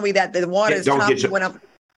flag to tell me that the water is choppy when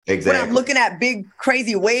I'm looking at big,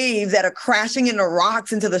 crazy waves that are crashing into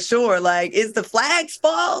rocks into the shore. Like, is the flag's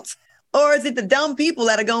fault? Or is it the dumb people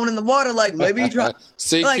that are going in the water like, let me try?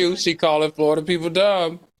 CQ, she calling Florida people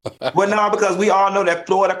dumb. Well, no, because we all know that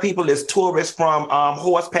Florida people is tourists from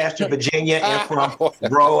Horse Pasture, Virginia, and from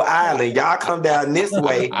Rhode Island. Y'all come down this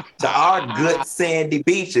way to our good sandy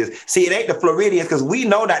beaches. See, it ain't the Floridians because we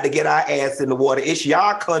know not to get our ass in the water. It's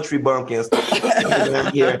y'all country bumpkins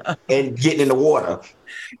down here and getting in the water.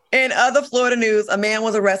 In other Florida news, a man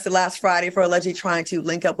was arrested last Friday for allegedly trying to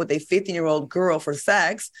link up with a 15-year-old girl for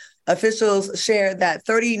sex. Officials shared that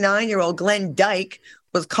 39-year-old Glenn Dyke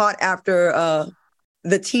was caught after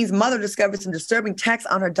the teen's mother discovered some disturbing texts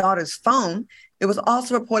on her daughter's phone. It was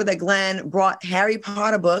also reported that Glenn brought Harry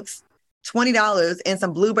Potter books, $20, and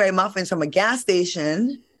some blueberry muffins from a gas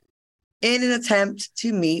station in an attempt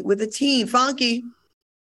to meet with the teen. Funky,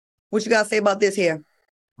 what you got to say about this here?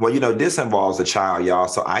 Well, this involves a child, y'all,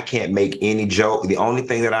 so I can't make any joke. The only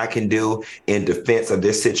thing that I can do in defense of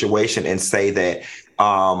this situation and say that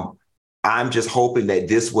I'm just hoping that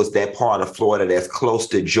this was that part of Florida that's close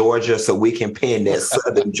to Georgia so we can pin that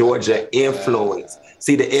Southern Georgia influence.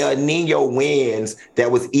 See, the El Nino winds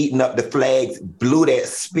that was eating up the flags blew that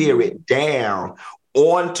spirit down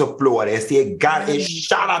onto Florida. And see, it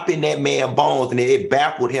shot up in that man's bones, and it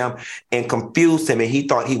baffled him and confused him, and he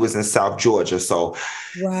thought he was in South Georgia. So,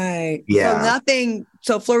 right. Yeah.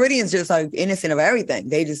 So Floridians just like innocent of everything.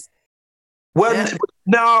 They just. Well,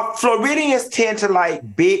 no, Floridians tend to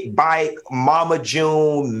like big bike, Mama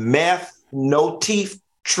June, meth, no teeth,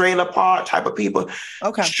 trailer park type of people.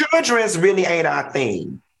 Okay. Children's really ain't our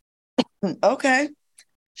thing. Okay.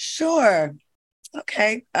 Sure.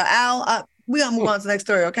 Okay. Al, we gonna move on to the next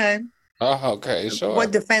story, okay? Okay, sure.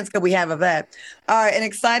 What defense could we have of that? All right. An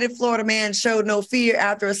excited Florida man showed no fear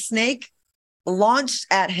after a snake launched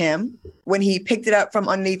at him when he picked it up from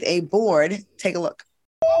underneath a board. Take a look.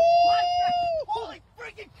 Holy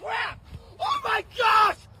freaking crap! Oh my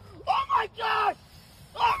gosh! Oh my gosh!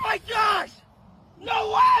 Oh my gosh!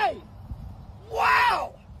 No way!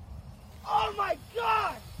 Wow! Oh my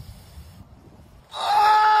gosh!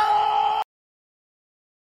 Oh!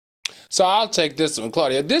 So I'll take this one,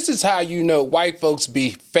 Claudia. This is how you know white folks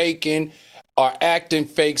be faking or acting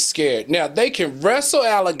fake scared. Now, they can wrestle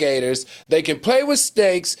alligators, they can play with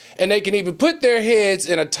snakes, and they can even put their heads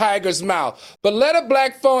in a tiger's mouth. But let a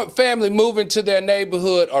black family move into their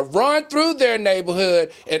neighborhood or run through their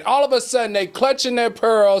neighborhood, and all of a sudden they clutching their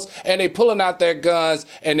pearls and they pulling out their guns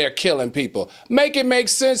and they're killing people. Make it make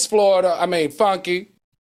sense, Florida. I mean, Funky.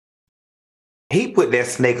 He put that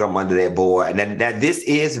snake up under that board. And now this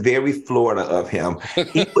is very Florida of him.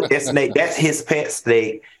 He put that snake, that's his pet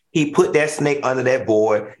snake. He put that snake under that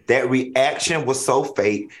board. That reaction was so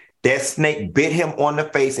fake. That snake bit him on the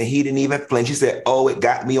face and he didn't even flinch. He said, "Oh, it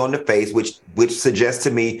got me on the face," which suggests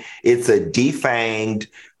to me it's a defanged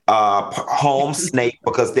home snake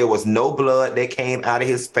because there was no blood that came out of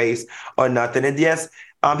his face or nothing. And yes,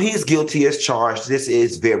 he's guilty as charged. This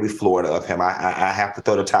is very Florida of him. I have to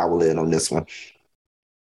throw the towel in on this one.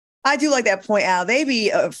 I do like that point, Al. They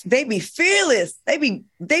be fearless. They be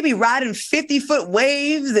riding 50-foot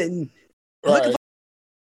waves and looking for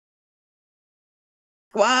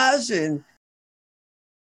squash and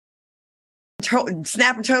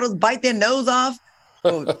snapping turtles bite their nose off.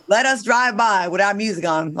 Let us drive by with our music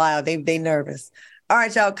on loud. They nervous. All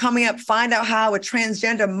right, y'all. Coming up, find out how a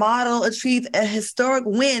transgender model achieved a historic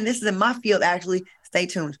win. This is in my field, actually. Stay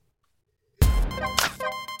tuned.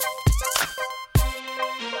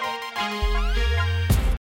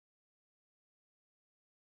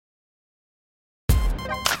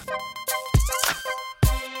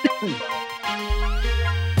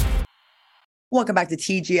 Welcome back to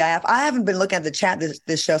TGIF. I haven't been looking at the chat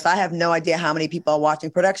this show, so I have no idea how many people are watching.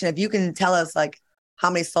 Production, if you can tell us like how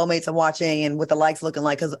many soulmates are watching and what the likes looking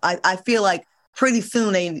like, because I feel like pretty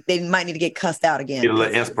soon they might need to get cussed out again. Get a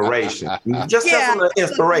little inspiration. Just a little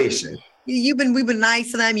inspiration. We've been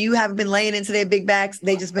nice to them. You haven't been laying into their big backs.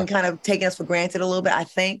 They just been kind of taking us for granted a little bit, I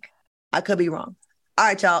think. I could be wrong. All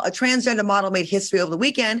right, y'all. A transgender model made history over the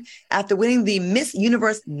weekend after winning the Miss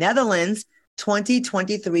Universe Netherlands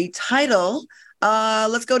 2023 title.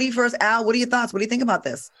 Let's go to you first, Al. What are your thoughts? What do you think about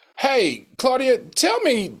this? Hey, Claudia, tell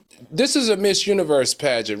me, this is a Miss Universe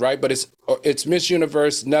pageant, right? But it's Miss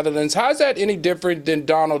Universe Netherlands. How is that any different than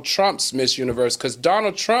Donald Trump's Miss Universe? Because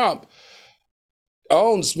Donald Trump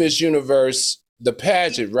owns Miss Universe, the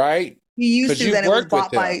pageant, right? He used to, then it was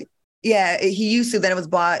bought by. Yeah, he used to. Then it was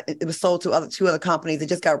bought. It was sold to two other companies. It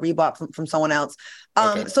just got rebought from someone else.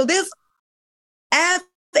 Okay. So this, as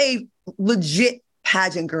a legit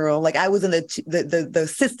pageant girl, like I was in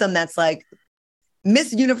the system that's like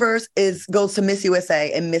Miss Universe goes to Miss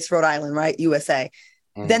USA and Miss Rhode Island, right? USA.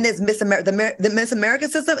 Mm-hmm. Then there's Miss America, the Miss America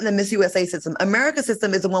system and the Miss USA system. America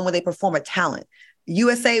system is the one where they perform a talent.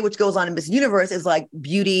 USA, which goes on in Miss Universe, is like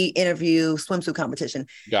beauty, interview, swimsuit competition.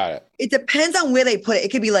 Got it. It depends on where they put it.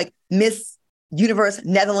 It could be like Miss Universe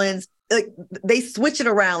Netherlands. Like they switch it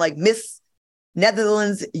around, like Miss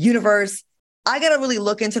Netherlands Universe. I got to really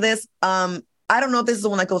look into this. I don't know if this is the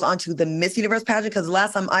one that goes on to the Miss Universe pageant, because the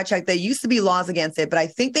last time I checked, there used to be laws against it, but I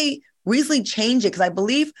think they recently changed it because I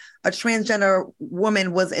believe a transgender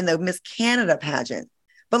woman was in the Miss Canada pageant.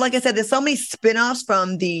 But like I said, there's so many spinoffs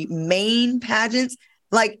from the main pageants.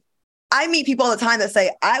 Like I meet people all the time that say,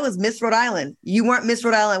 I was Miss Rhode Island. You weren't Miss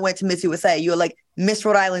Rhode Island, went to Miss USA. You were like Miss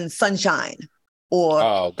Rhode Island Sunshine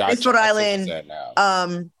or Miss Rhode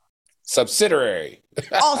Island subsidiary.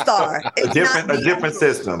 All-star. a different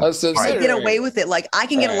system. I get away with it. Like I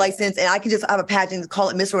can get a license and I can just have a pageant, call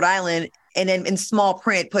it Miss Rhode Island, and then in small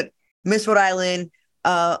print put Miss Rhode Island,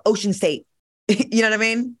 Ocean State. You know what I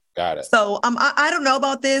mean? Got it. So I don't know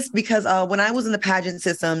about this because when I was in the pageant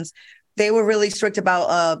systems, they were really strict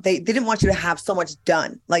about they didn't want you to have so much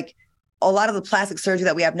done. Like a lot of the plastic surgery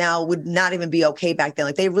that we have now would not even be okay back then.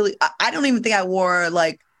 Like they really, I don't even think I wore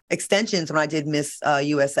like extensions when I did Miss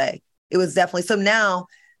USA. It was definitely so now,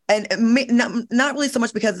 and not really so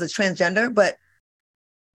much because it's a transgender, but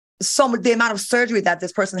the amount of surgery that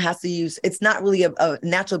this person has to use, it's not really a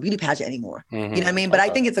natural beauty pageant anymore. You know what I mean? But I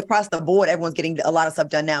think it's across the board. Everyone's getting a lot of stuff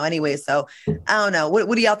done now anyway. So I don't know.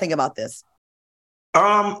 What do y'all think about this?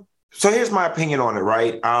 So here's my opinion on it,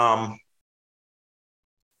 right?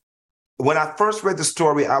 When I first read the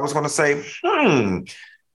story, I was going to say,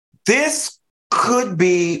 this could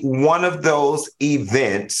be one of those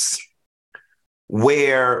events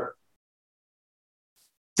where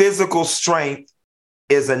physical strength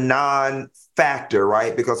is a non-factor,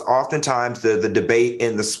 right? Because oftentimes the debate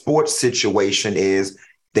in the sports situation is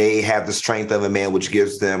they have the strength of a man, which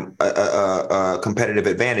gives them a competitive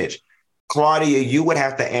advantage. Claudia, you would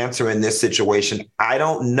have to answer in this situation. I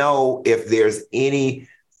don't know if there's any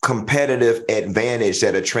competitive advantage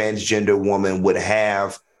that a transgender woman would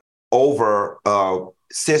have over a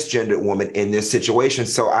cisgender woman in this situation.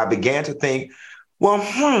 So I began to think,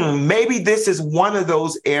 well, maybe this is one of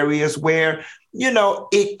those areas where,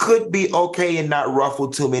 it could be okay and not ruffle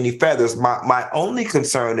too many feathers. My only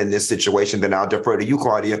concern in this situation, then I'll defer to you,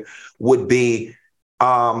 Claudia, would be,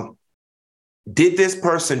 did this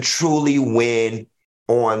person truly win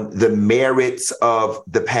on the merits of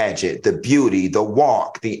the pageant, the beauty, the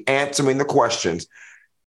walk, the answering the questions?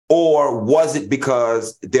 Or was it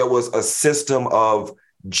because there was a system of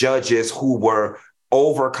judges who were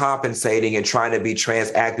overcompensating and trying to be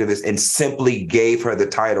trans activists and simply gave her the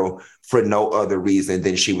title for no other reason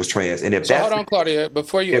than she was trans? And if so hold on, Claudia,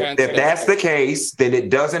 before you answer, if that's the case, then it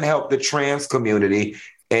doesn't help the trans community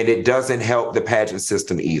and it doesn't help the pageant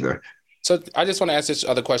system either. So I just want to ask this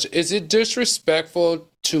other question. Is it disrespectful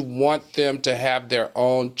to want them to have their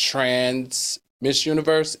own trans Miss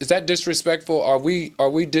Universe? Is that disrespectful? Are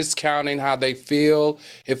we discounting how they feel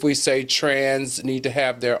if we say trans need to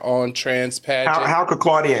have their own trans pageant? How could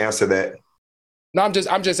Claudia answer that? No, I'm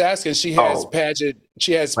just asking. She has pageant.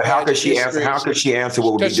 She has. But how could she answer? How could she answer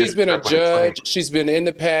what would be? Because she's been a judge. She's been in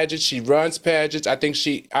the pageant. She runs pageants. I think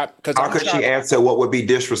she. How could she answer what would be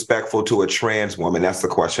disrespectful to a trans woman? That's the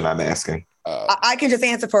question I'm asking. I can just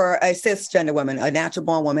answer for a cisgender woman, a natural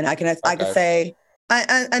born woman. I can say.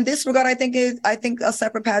 In this regard, I think a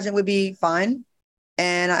separate pageant would be fine,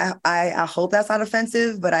 and I hope that's not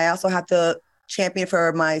offensive. But I also have to champion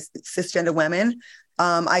for my cisgender women.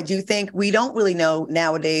 I do think we don't really know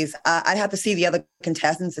nowadays. I'd have to see the other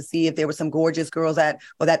contestants to see if there were some gorgeous girls that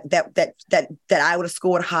I would have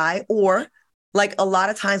scored high, or like a lot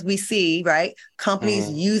of times we see, right, companies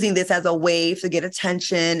using this as a way to get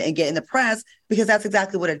attention and get in the press, because that's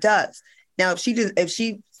exactly what it does. Now, if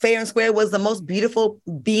she fair and square was the most beautiful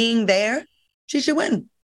being there, she should win.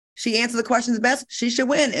 She answered the questions best, she should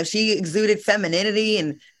win. If she exuded femininity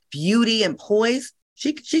and beauty and poise,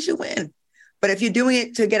 she should win. But if you're doing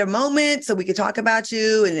it to get a moment so we can talk about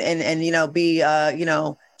you and be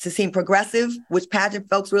to seem progressive, which pageant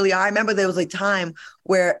folks really are. I remember there was a time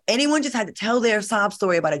where anyone just had to tell their sob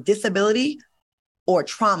story about a disability or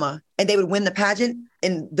trauma, and they would win the pageant,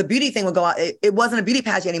 and the beauty thing would go out. It wasn't a beauty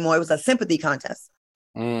pageant anymore. It was a sympathy contest.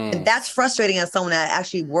 And that's frustrating as someone that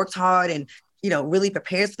actually works hard and, really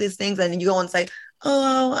prepares for these things. And you go and say,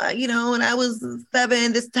 when I was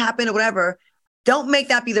 7, this happened or whatever. Don't make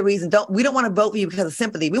that be the reason. We don't want to vote for you because of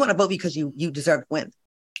sympathy. We want to vote for you because you deserve to win.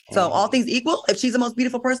 So all things equal, if she's the most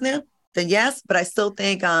beautiful person there, then yes. But I still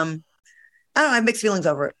think, I don't know, I have mixed feelings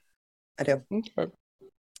over it. I do. Okay.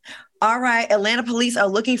 All right. Atlanta police are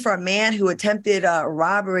looking for a man whose attempted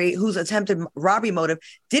robbery motive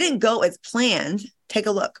didn't go as planned. Take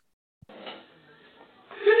a look. Give me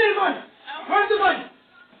the money. Where's the money?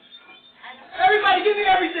 Everybody give me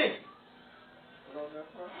everything.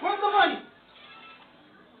 Where's the money?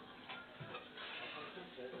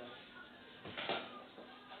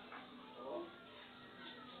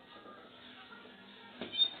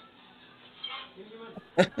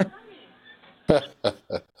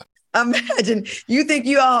 Imagine you think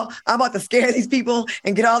I'm about to scare these people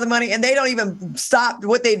and get all the money, and they don't even stop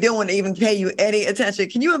what they're doing to even pay you any attention.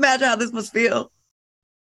 Can you imagine how this must feel?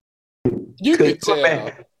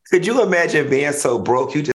 Could you imagine being so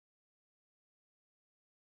broke you just,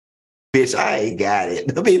 bitch, I ain't got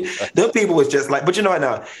it. I mean, them people was just like, but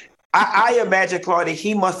no. I imagine, Claudia,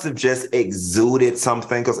 he must have just exuded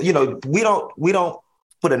something, because we don't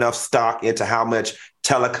put enough stock into how much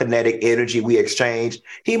telekinetic energy we exchange.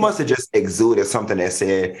 He must have just exuded something that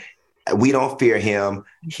said, we don't fear him.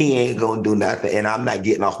 He ain't gonna do nothing, and I'm not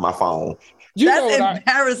getting off my phone. That's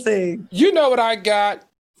embarrassing. You know what I got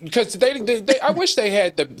because I wish they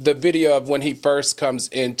had the video of when he first comes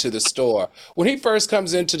into the store. When he first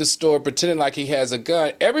comes into the store pretending like he has a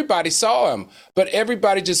gun, everybody saw him, but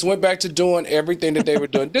everybody just went back to doing everything that they were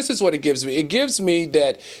doing. This is what it gives me. It gives me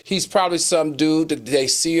that he's probably some dude that they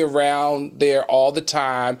see around there all the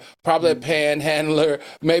time, probably a panhandler,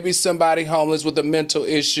 maybe somebody homeless with a mental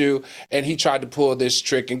issue, and he tried to pull this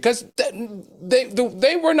trick. And because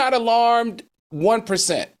they were not alarmed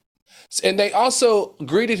 1%. And they also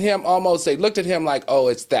greeted him almost, they looked at him like, oh,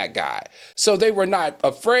 it's that guy. So they were not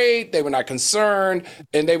afraid, they were not concerned,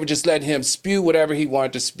 and they were just letting him spew whatever he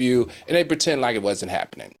wanted to spew, and they pretend like it wasn't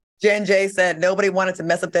happening. Jen J said nobody wanted to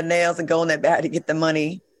mess up their nails and go in that bag to get the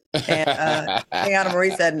money. And Anna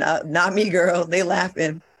Marie said, not me, girl. They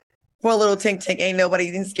laughing. Poor little Tink Tink, ain't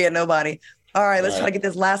nobody, didn't scare nobody. All right, let's try to get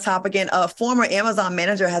this last topic in. A former Amazon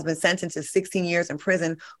manager has been sentenced to 16 years in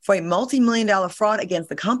prison for a multi-million-dollar fraud against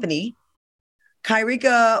the company.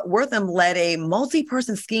 Kyrika Wortham led a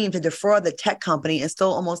multi-person scheme to defraud the tech company and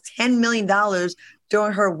stole almost $10 million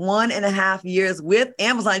during her 1.5 years with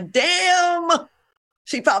Amazon. Damn!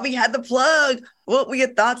 She probably had the plug. What were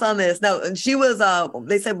your thoughts on this? No, she was,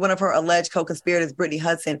 they said one of her alleged co-conspirators, Britney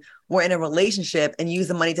Hudson, were in a relationship and used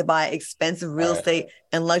the money to buy expensive real estate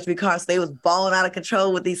and luxury cars. So they was balling out of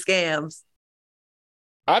control with these scams.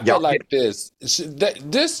 I feel like this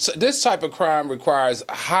type of crime requires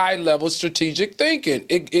high-level strategic thinking.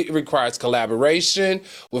 It requires collaboration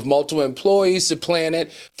with multiple employees to plan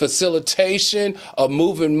it, facilitation of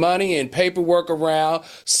moving money and paperwork around,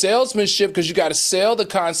 salesmanship, because you got to sell the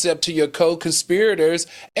concept to your co-conspirators,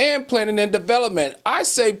 and planning and development. I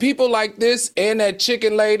say people like this and that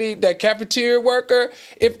chicken lady, that cafeteria worker,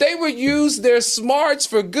 if they would use their smarts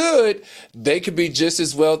for good, they could be just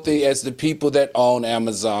as wealthy as the people that own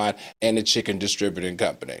Amazon and the chicken distributing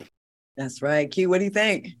company. That's right. Q, what do you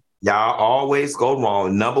think? Y'all always go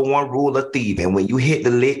wrong. Number one rule of thieving: when you hit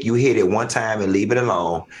the lick, you hit it one time and leave it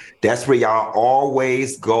alone. That's where y'all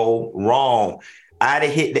always go wrong. I'd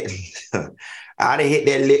have hit that. I'd have hit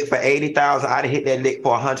that lick for 80,000. I'd have hit that lick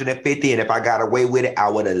for 150, and if I got away with it, I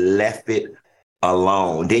would have left it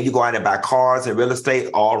alone. Then you go out and buy cars and real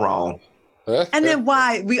estate, all wrong. And then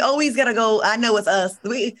why? We always got to go, I know it's us.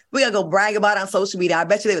 We got to go brag about it on social media. I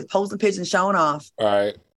bet you they was posting pictures and showing off.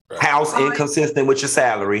 Right. House inconsistent with your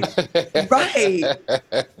salary. Right.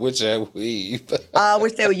 Which I weave.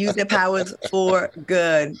 Which they would use their powers for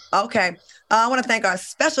good. Okay. I want to thank our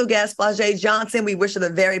special guest, Flau'jae Johnson. We wish her the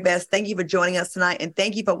very best. Thank you for joining us tonight. And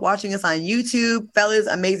thank you for watching us on YouTube. Fellas,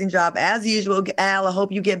 amazing job as usual. Al, I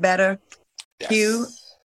hope you get better. Yes. Q,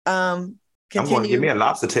 I'm going to give me a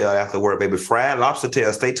lobster tail after work, baby. Fried lobster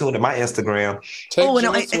tail. Stay tuned to my Instagram.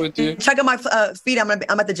 Check out my feed. I'm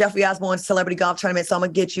at the Jeffrey Osborne Celebrity Golf Tournament, so I'm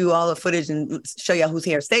going to get you all the footage and show y'all who's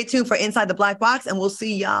here. Stay tuned for Inside the Black Box, and we'll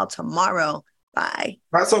see y'all tomorrow. Bye.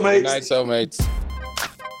 Bye, soulmates. Good night, soulmates.